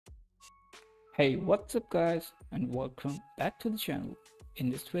Hey, what's up guys, and welcome back to the channel.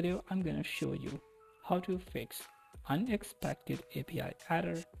 In this video I'm gonna show you how to fix unexpected API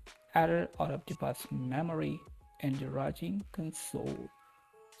error out of device memory in the Ryujinx console.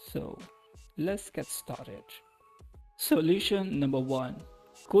 So let's get started. Solution number 1: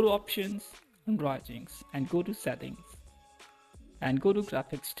 go to options on Ryujinx and go to settings and go to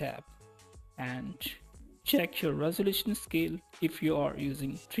graphics tab and check your resolution scale. If you are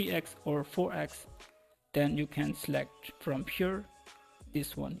using 3x or 4x, then you can select from here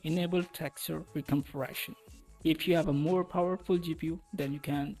this one, enable texture recompression. If you have a more powerful GPU, then you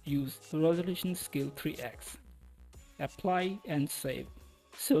can use resolution scale 3x. Apply and save.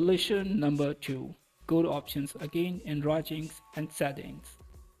 Solution number 2: go to options again in Ryujinx and settings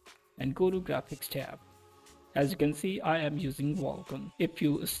and go to graphics tab. As you can see, I am using Vulkan. If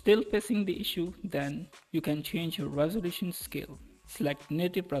you still facing the issue, then you can change your resolution scale. Select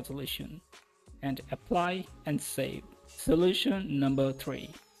native resolution and apply and save. Solution number 3: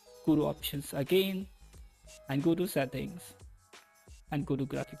 go to options again and go to settings and go to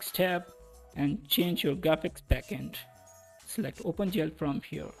graphics tab and change your graphics backend. Select OpenGL from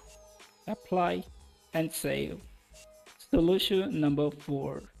here. Apply and save. Solution number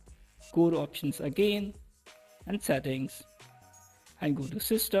 4: go to options again and settings and go to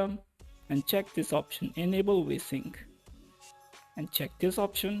system and check this option, enable vsync, and check this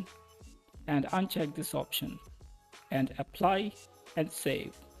option and uncheck this option and apply and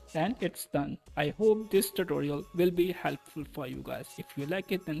save, and it's done. I hope this tutorial will be helpful for you guys. If you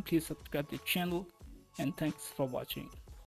like it, then please subscribe to the channel, and thanks for watching.